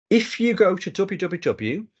If you go to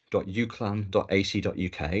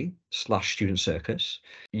www.uclan.ac.uk/Student Circus,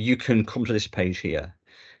 you can come to this page here,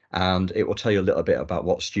 and it will tell you a little bit about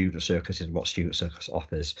what Student Circus is and what Student Circus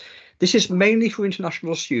offers. This is mainly for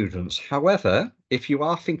international students. However, if you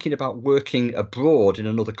are thinking about working abroad in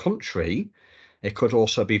another country, it could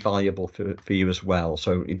also be valuable for you as well.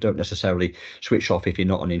 So you don't necessarily switch off if you're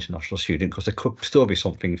not an international student, because there could still be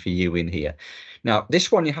something for you in here. Now,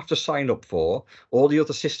 this one you have to sign up for. All the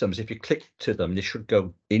other systems, if you click to them, they should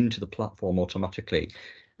go into the platform automatically.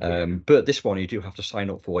 But this one you do have to sign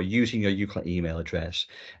up for using your UCLan email address.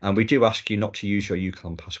 And we do ask you not to use your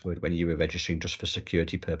UCLan password when you are registering, just for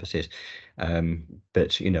security purposes.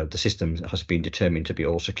 But, you know, the system has been determined to be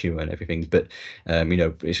all secure and everything. But, you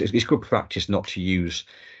know, it's good practice not to use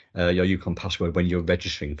your UCLan password when you're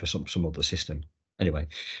registering for some other system. Anyway,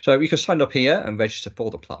 so you can sign up here and register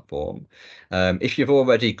for the platform. If you've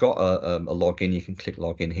already got a login, you can click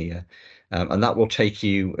login here. And that will take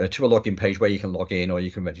you to a login page where you can log in or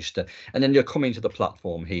you can register. And then you'll come into the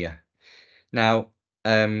platform here. Now,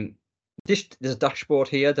 there's a dashboard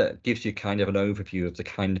here that gives you kind of an overview of the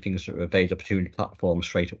kind of things that are available to the platform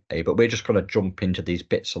straight away. But we're just going to jump into these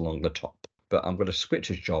bits along the top. But I'm going to switch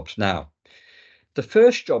to jobs now. The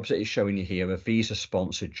first jobs that it's showing you here are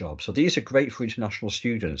visa-sponsored jobs. So these are great for international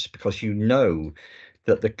students because you know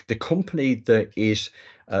that the company that is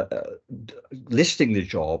listing the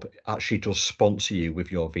job actually does sponsor you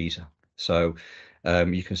with your visa. So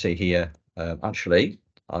you can see here, actually,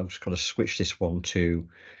 I'm just going to switch this one to,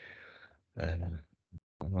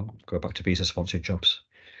 go back to visa-sponsored jobs.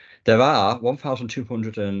 There are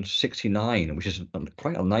 1,269, which is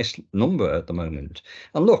quite a nice number at the moment.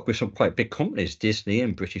 And look, with some quite big companies, Disney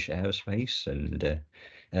and British Aerospace and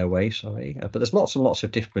Airways, sorry. But there's lots and lots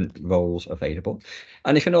of different roles available.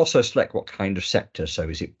 And you can also select what kind of sector. So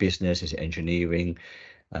is it business? Is it engineering?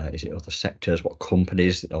 Is it other sectors? What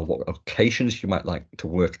companies or what locations you might like to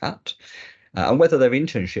work at? And whether they're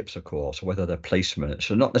internships, of course, or whether they're placements.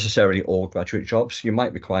 So not necessarily all graduate jobs. You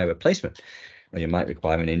might require a placement, or you might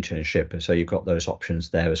require an internship. And so you've got those options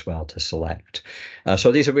there as well to select.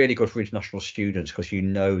 So these are really good for international students because you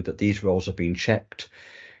know that these roles have been checked.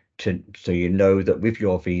 So you know that with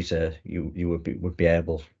your visa, you would be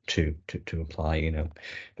able to apply, you know,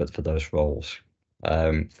 for those roles.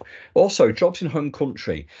 Also, jobs in home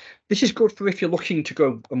country. This is good for if you're looking to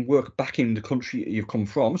go and work back in the country you've come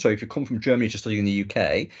from. So if you come from Germany to study in the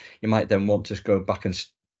UK, you might then want to go back and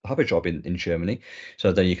have a job in Germany.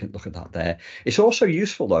 So then you can look at that there. It's also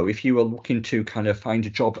useful, though, if you are looking to kind of find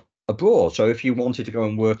a job abroad. So if you wanted to go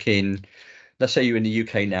and work in, let's say you're in the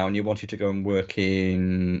UK now and you wanted to go and work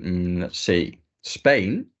in, let's see,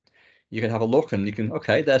 Spain, you can have a look and you can,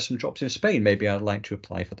 okay, there's some jobs in Spain. Maybe I'd like to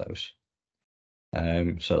apply for those.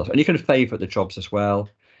 And you can favorite the jobs as well.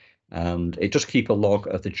 And it does keep a log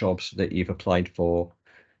of the jobs that you've applied for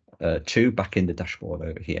to back in the dashboard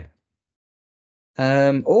over here.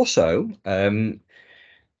 Also,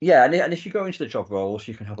 yeah, and if you go into the job roles,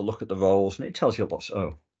 you can have a look at the roles and it tells you lots.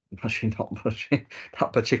 Oh, actually not much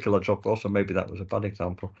that particular job role, so maybe that was a bad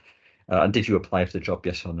example. And did you apply for the job,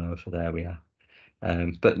 yes or no? So there we are.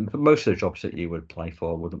 But most of the jobs that you would apply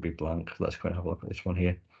for wouldn't be blank. Let's go and have a look at this one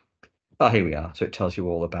here. Oh, here we are. So it tells you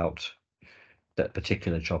all about that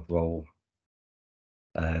particular job role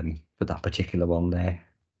for that particular one there.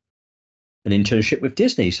 An internship with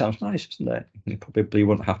Disney sounds nice, doesn't it? You probably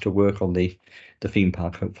wouldn't have to work on the theme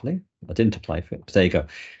park, hopefully. I didn't apply for it, but there you go.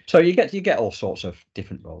 So you get all sorts of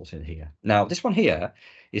different roles in here. Now, this one here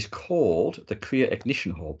is called the Career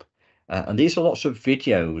Ignition Hub. And these are lots of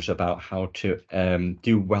videos about how to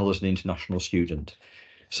do well as an international student.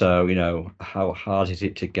 So, you know, how hard is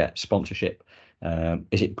it to get sponsorship?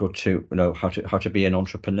 Is it good to know how to be an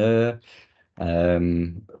entrepreneur?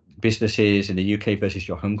 Businesses in the UK versus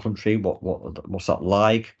your home country. What's that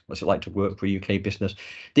like? What's it like to work for a UK business?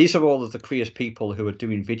 These are all of the careers people who are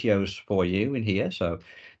doing videos for you in here. So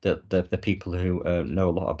the people who know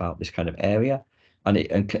a lot about this kind of area, and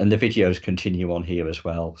the videos continue on here as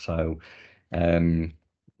well. So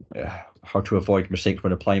how to avoid mistakes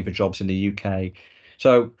when applying for jobs in the UK.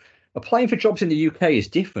 So applying for jobs in the UK is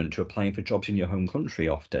different to applying for jobs in your home country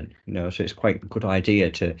often, you know, so it's quite a good idea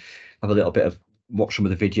to have a little bit of watch some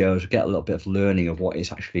of the videos, get a little bit of learning of what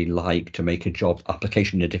it's actually like to make a job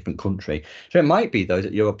application in a different country. So it might be, though,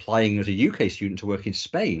 that you're applying as a UK student to work in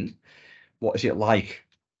Spain. What is it like,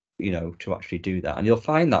 you know, to actually do that? And you'll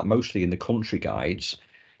find that mostly in the country guides.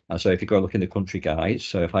 And so if you go and look in the country guides,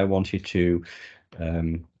 so if I wanted to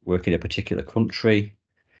work in a particular country,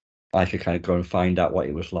 I could kind of go and find out what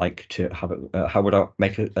it was like to have it. How would I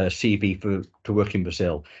make a CV to work in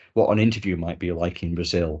Brazil? What an interview might be like in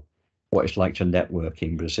Brazil? What it's like to network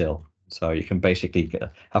in Brazil? So you can basically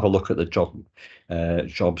have a look at the jobs.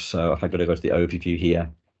 So if I got to go to the overview here,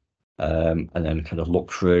 and then kind of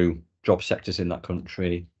look through job sectors in that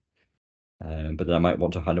country. But then I might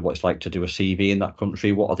want to find out what it's like to do a CV in that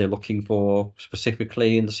country. What are they looking for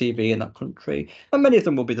specifically in the CV in that country? And many of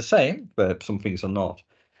them will be the same, but some things are not.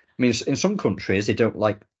 I mean, in some countries, they don't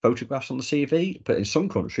like photographs on the CV, but in some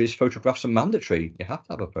countries, photographs are mandatory. You have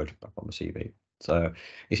to have a photograph on the CV. So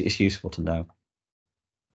it's useful to know.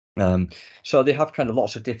 So they have kind of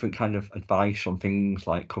lots of different kind of advice on things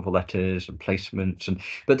like cover letters and placements,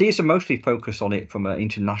 but these are mostly focused on it from an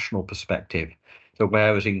international perspective. So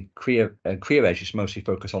whereas in Career Edge, it's mostly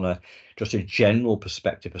focused on just a general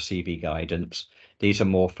perspective of CV guidance. These are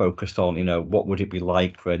more focused on, what would it be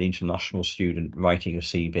like for an international student writing a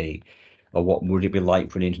CV, or what would it be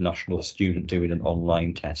like for an international student doing an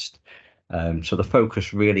online test. So the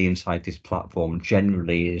focus really inside this platform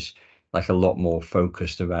generally is like a lot more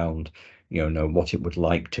focused around, what it would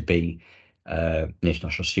like to be an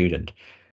international student.